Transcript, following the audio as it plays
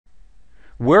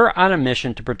We're on a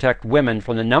mission to protect women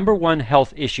from the #1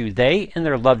 health issue they and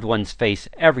their loved ones face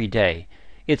every day.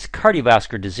 It's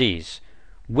cardiovascular disease.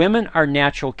 Women are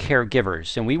natural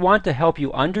caregivers, and we want to help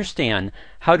you understand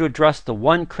how to address the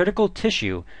one critical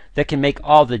tissue that can make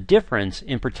all the difference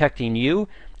in protecting you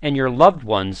and your loved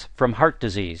ones from heart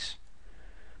disease.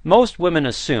 Most women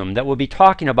assume that we'll be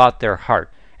talking about their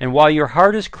heart, and while your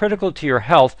heart is critical to your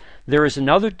health, there is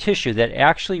another tissue that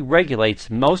actually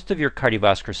regulates most of your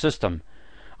cardiovascular system.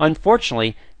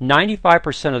 Unfortunately,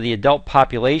 95% of the adult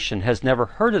population has never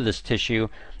heard of this tissue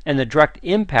and the direct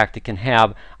impact it can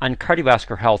have on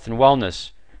cardiovascular health and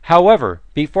wellness. However,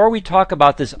 before we talk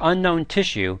about this unknown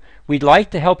tissue, we'd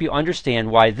like to help you understand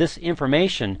why this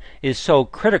information is so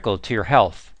critical to your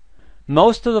health.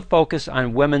 Most of the focus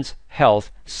on women's health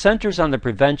centers on the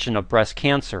prevention of breast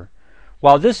cancer.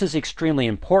 While this is extremely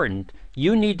important,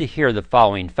 you need to hear the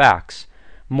following facts.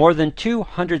 More than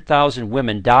 200,000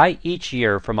 women die each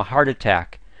year from a heart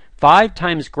attack, 5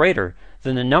 times greater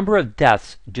than the number of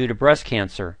deaths due to breast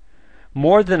cancer.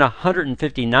 More than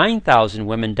 159,000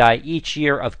 women die each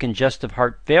year of congestive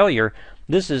heart failure.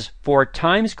 This is 4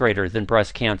 times greater than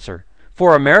breast cancer.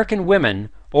 For American women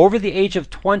over the age of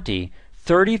 20,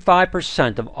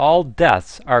 35% of all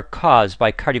deaths are caused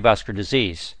by cardiovascular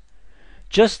disease.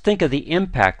 Just think of the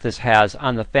impact this has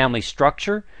on the family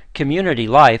structure, community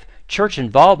life, church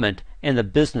involvement, and the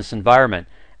business environment.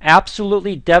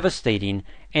 Absolutely devastating,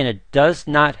 and it does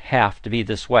not have to be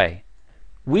this way.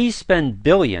 We spend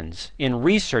billions in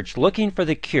research looking for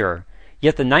the cure,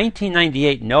 yet the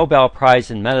 1998 Nobel Prize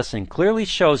in Medicine clearly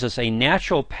shows us a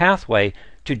natural pathway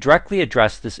to directly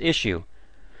address this issue.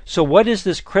 So what is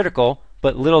this critical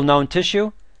but little known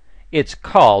tissue? It's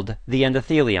called the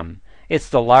endothelium. It's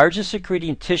the largest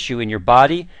secreting tissue in your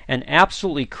body and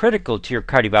absolutely critical to your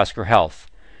cardiovascular health.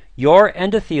 Your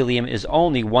endothelium is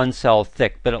only 1 cell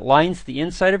thick, but it lines the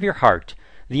inside of your heart.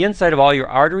 The inside of all your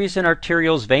arteries and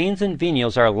arterioles, veins and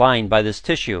venules are lined by this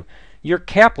tissue. Your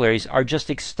capillaries are just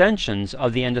extensions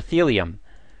of the endothelium.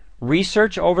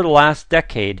 Research over the last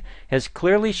decade has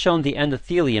clearly shown the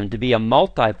endothelium to be a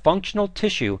multifunctional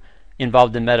tissue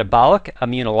involved in metabolic,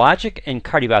 immunologic, and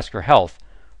cardiovascular health.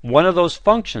 One of those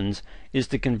functions is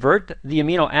to convert the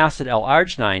amino acid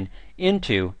L-arginine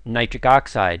into nitric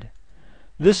oxide.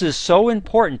 This is so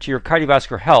important to your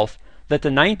cardiovascular health that the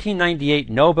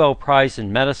 1998 Nobel Prize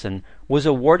in Medicine was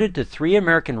awarded to 3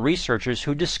 American researchers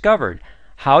who discovered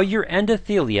how your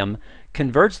endothelium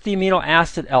converts the amino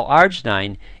acid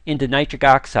L-arginine into nitric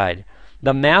oxide,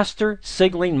 the master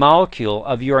signaling molecule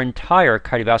of your entire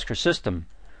cardiovascular system.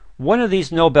 One of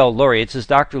these Nobel laureates is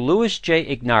Dr. Louis J.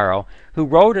 Ignarro, who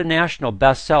wrote a national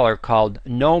bestseller called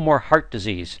No More Heart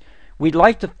Disease. We'd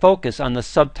like to focus on the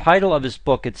subtitle of his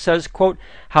book. It says, quote,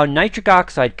 How Nitric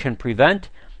Oxide Can Prevent,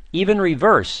 Even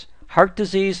Reverse, Heart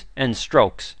Disease and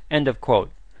Strokes, end of quote.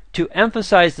 To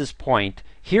emphasize this point,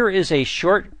 here is a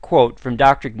short quote from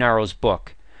Dr. Ignarro's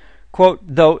book. Quote,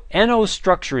 Though NO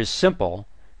structure is simple,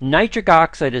 nitric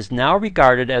oxide is now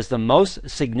regarded as the most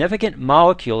significant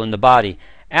molecule in the body,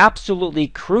 absolutely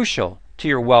crucial to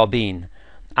your well-being.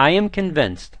 I am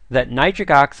convinced that nitric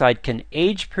oxide can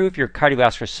age-proof your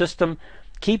cardiovascular system,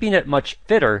 keeping it much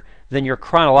fitter than your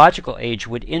chronological age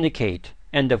would indicate.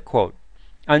 End of quote.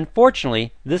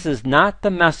 Unfortunately, this is not the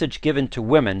message given to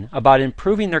women about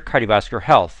improving their cardiovascular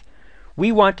health.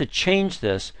 We want to change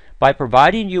this by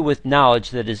providing you with knowledge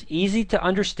that is easy to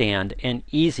understand and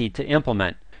easy to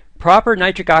implement. Proper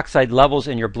nitric oxide levels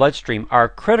in your bloodstream are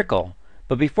critical.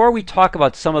 But before we talk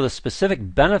about some of the specific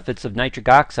benefits of nitric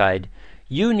oxide,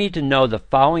 you need to know the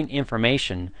following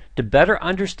information to better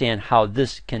understand how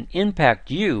this can impact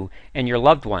you and your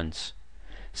loved ones.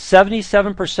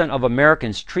 77% of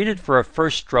Americans treated for a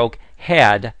first stroke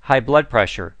had high blood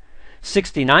pressure.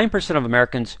 69% of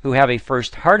Americans who have a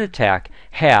first heart attack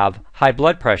have high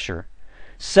blood pressure.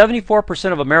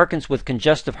 74% of Americans with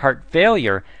congestive heart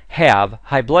failure have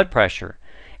high blood pressure.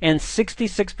 And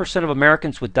 66% of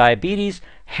Americans with diabetes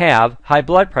have high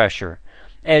blood pressure.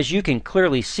 As you can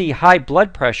clearly see, high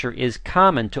blood pressure is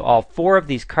common to all 4 of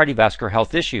these cardiovascular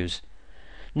health issues.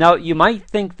 Now, you might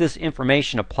think this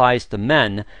information applies to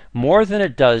men more than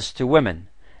it does to women.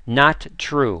 Not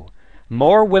true.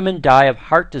 More women die of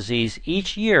heart disease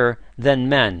each year than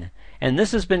men, and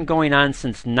this has been going on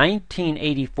since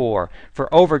 1984.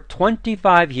 For over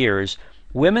 25 years,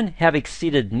 women have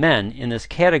exceeded men in this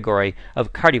category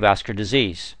of cardiovascular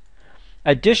disease.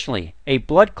 Additionally, a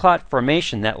blood clot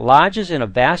formation that lodges in a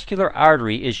vascular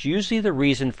artery is usually the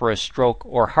reason for a stroke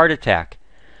or heart attack.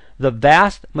 The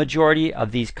vast majority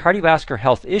of these cardiovascular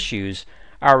health issues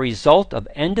are a result of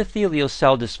endothelial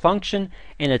cell dysfunction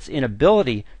and its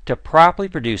inability to properly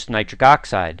produce nitric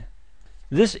oxide.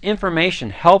 This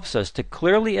information helps us to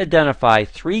clearly identify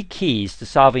three keys to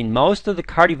solving most of the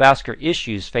cardiovascular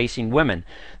issues facing women.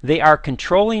 They are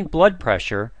controlling blood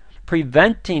pressure,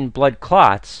 preventing blood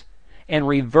clots, and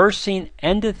reversing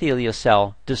endothelial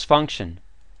cell dysfunction.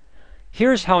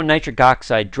 Here's how nitric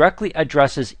oxide directly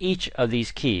addresses each of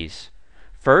these keys.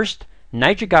 First,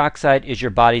 nitric oxide is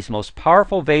your body's most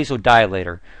powerful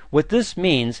vasodilator. What this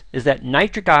means is that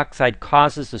nitric oxide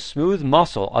causes the smooth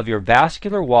muscle of your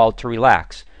vascular wall to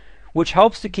relax, which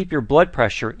helps to keep your blood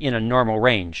pressure in a normal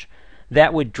range.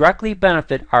 That would directly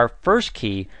benefit our first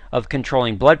key of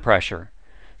controlling blood pressure.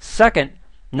 Second,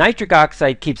 nitric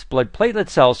oxide keeps blood platelet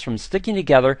cells from sticking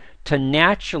together to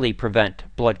naturally prevent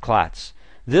blood clots.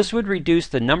 This would reduce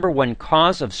the number one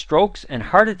cause of strokes and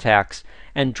heart attacks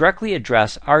and directly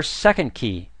address our second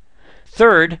key.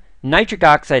 Third, nitric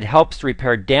oxide helps to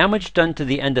repair damage done to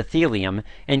the endothelium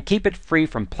and keep it free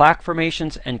from plaque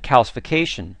formations and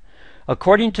calcification.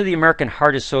 According to the American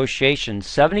Heart Association,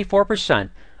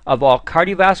 74% of all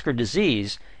cardiovascular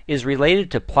disease is related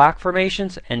to plaque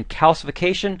formations and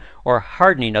calcification or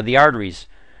hardening of the arteries.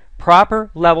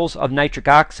 Proper levels of nitric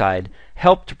oxide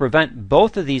help to prevent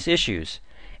both of these issues,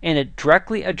 and it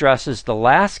directly addresses the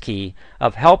last key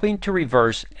of helping to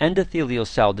reverse endothelial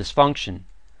cell dysfunction.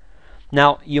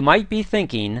 Now, you might be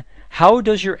thinking, how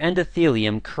does your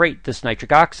endothelium create this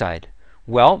nitric oxide?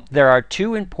 Well, there are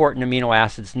two important amino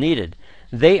acids needed.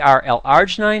 They are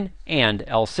L-arginine and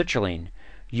L-citrulline.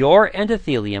 Your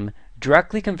endothelium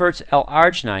directly converts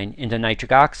L-arginine into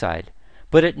nitric oxide,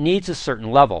 but it needs a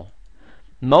certain level.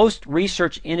 Most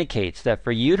research indicates that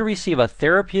for you to receive a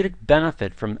therapeutic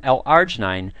benefit from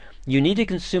L-arginine, you need to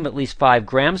consume at least 5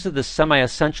 grams of the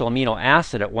semi-essential amino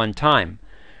acid at one time.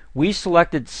 We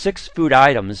selected 6 food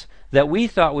items that we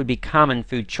thought would be common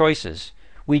food choices.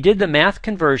 We did the math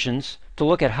conversions to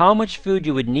look at how much food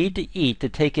you would need to eat to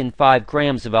take in 5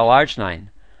 grams of L-arginine.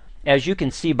 As you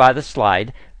can see by the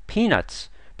slide, peanuts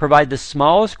provide the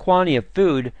smallest quantity of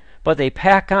food, but they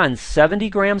pack on 70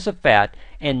 grams of fat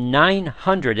and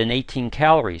 918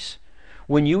 calories.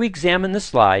 When you examine the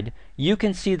slide, you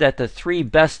can see that the 3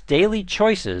 best daily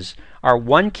choices are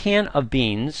 1 can of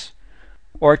beans,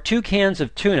 or 2 cans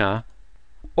of tuna,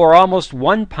 or almost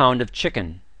 1 pound of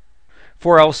chicken.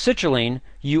 For L-citrulline,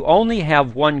 you only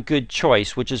have one good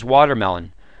choice, which is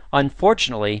watermelon.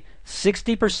 Unfortunately,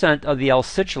 60% of the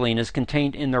L-citrulline is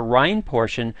contained in the rind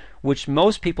portion, which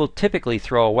most people typically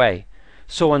throw away.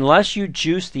 So unless you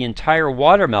juice the entire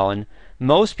watermelon,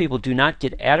 most people do not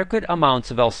get adequate amounts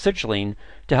of L-citrulline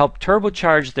to help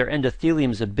turbocharge their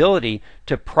endothelium's ability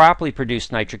to properly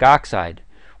produce nitric oxide.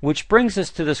 Which brings us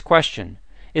to this question: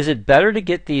 is it better to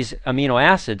get these amino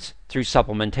acids through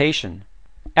supplementation?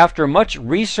 After much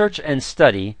research and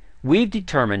study, we've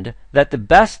determined that the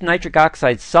best nitric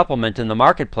oxide supplement in the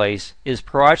marketplace is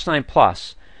Proarginine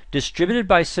Plus, distributed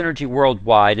by Synergy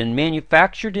worldwide and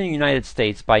manufactured in the United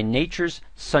States by Nature's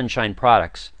Sunshine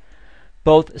Products.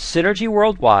 Both Synergy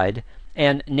Worldwide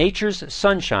and Nature's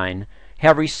Sunshine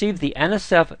have received the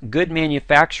NSF Good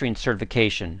Manufacturing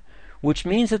certification, which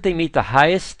means that they meet the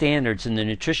highest standards in the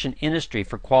nutrition industry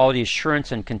for quality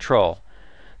assurance and control.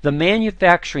 The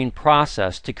manufacturing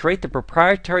process to create the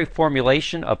proprietary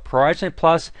formulation of Proarginine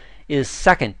Plus is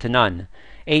second to none.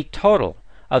 A total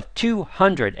of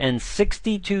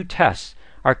 262 tests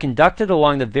are conducted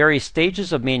along the various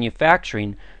stages of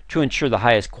manufacturing to ensure the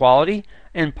highest quality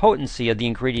and potency of the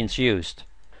ingredients used.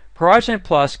 Proarginine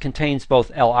Plus contains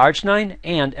both L-arginine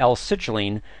and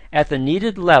L-citrulline at the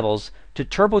needed levels to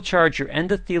turbocharge your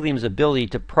endothelium's ability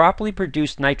to properly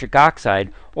produce nitric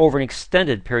oxide over an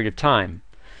extended period of time.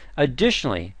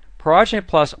 Additionally, Proarginine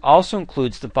Plus also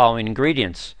includes the following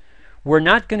ingredients. We're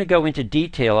not going to go into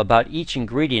detail about each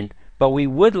ingredient, but we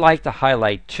would like to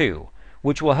highlight 2,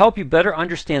 which will help you better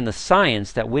understand the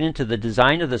science that went into the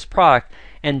design of this product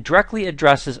and directly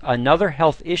addresses another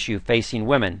health issue facing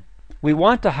women. We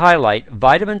want to highlight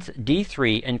vitamins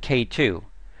D3 and K2.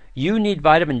 You need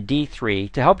vitamin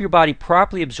D3 to help your body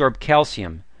properly absorb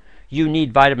calcium. You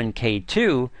need vitamin K2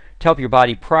 to help your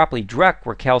body properly direct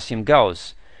where calcium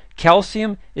goes.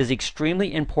 Calcium is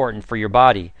extremely important for your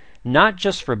body, not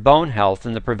just for bone health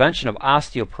and the prevention of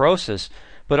osteoporosis,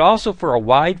 but also for a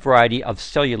wide variety of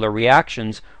cellular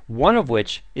reactions, one of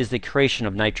which is the creation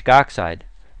of nitric oxide.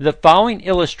 The following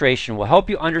illustration will help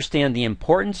you understand the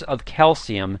importance of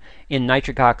calcium in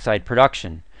nitric oxide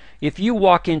production. If you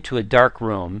walk into a dark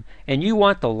room and you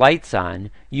want the lights on,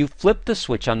 you flip the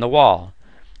switch on the wall.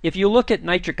 If you look at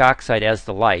nitric oxide as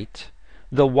the light,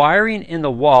 The wiring in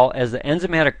the wall as the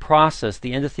enzymatic process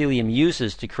the endothelium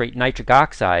uses to create nitric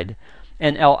oxide,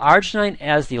 and L-arginine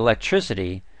as the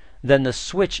electricity, then the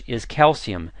switch is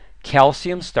calcium.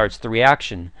 Calcium starts the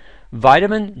reaction.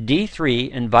 Vitamin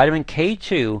D3 and vitamin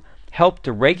K2 help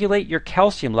to regulate your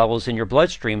calcium levels in your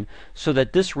bloodstream so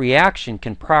that this reaction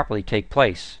can properly take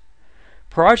place.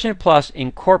 Progeny Plus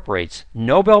incorporates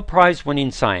Nobel Prize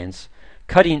winning science,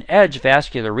 cutting-edge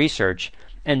vascular research,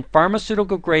 and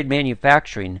pharmaceutical-grade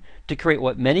manufacturing to create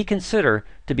what many consider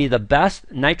to be the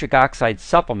best nitric oxide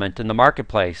supplement in the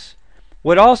marketplace.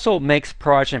 What also makes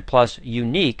Progeny Plus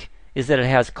unique is that it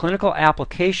has clinical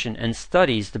application and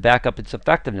studies to back up its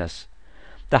effectiveness.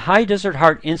 The High Desert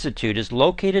Heart Institute is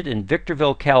located in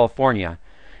Victorville, California.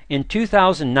 In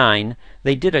 2009,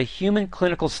 they did a human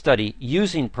clinical study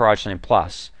using Progeny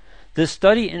Plus. This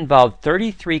study involved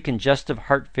 33 congestive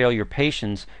heart failure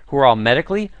patients who were all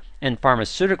medically and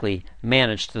pharmaceutically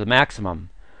managed to the maximum.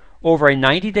 Over a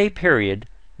 90-day period,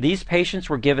 these patients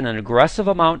were given an aggressive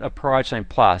amount of Progeny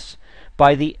Plus.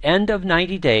 By the end of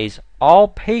 90 days, all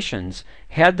patients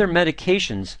had their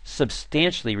medications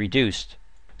substantially reduced.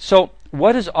 So,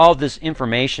 what does all this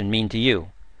information mean to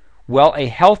you? Well, a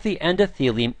healthy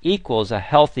endothelium equals a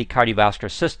healthy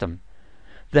cardiovascular system.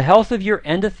 The health of your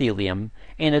endothelium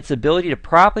and its ability to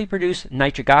properly produce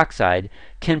nitric oxide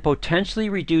can potentially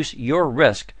reduce your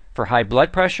risk for high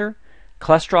blood pressure,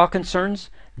 cholesterol concerns,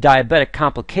 diabetic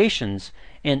complications,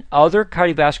 and other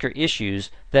cardiovascular issues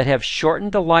that have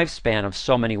shortened the lifespan of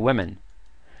so many women.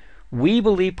 We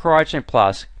believe Progeny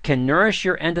Plus can nourish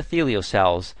your endothelial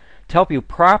cells to help you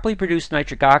properly produce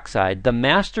nitric oxide, the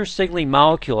master signaling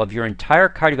molecule of your entire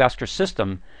cardiovascular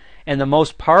system, and the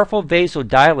most powerful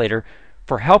vasodilator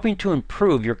for helping to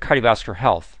improve your cardiovascular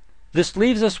health. This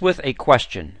leaves us with a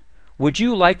question. Would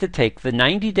you like to take the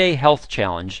 90-day health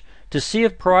challenge to see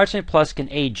if Progeny Plus can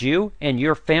aid you and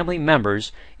your family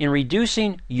members in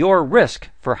reducing your risk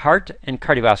for heart and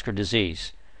cardiovascular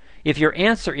disease? If your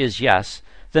answer is yes,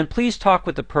 then please talk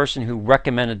with the person who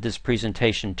recommended this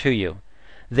presentation to you.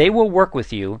 They will work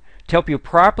with you to help you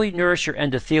properly nourish your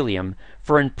endothelium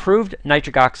for improved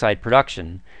nitric oxide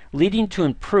production, leading to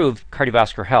improved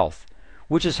cardiovascular health,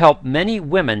 which has helped many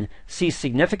women see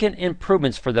significant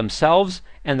improvements for themselves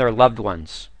and their loved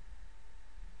ones.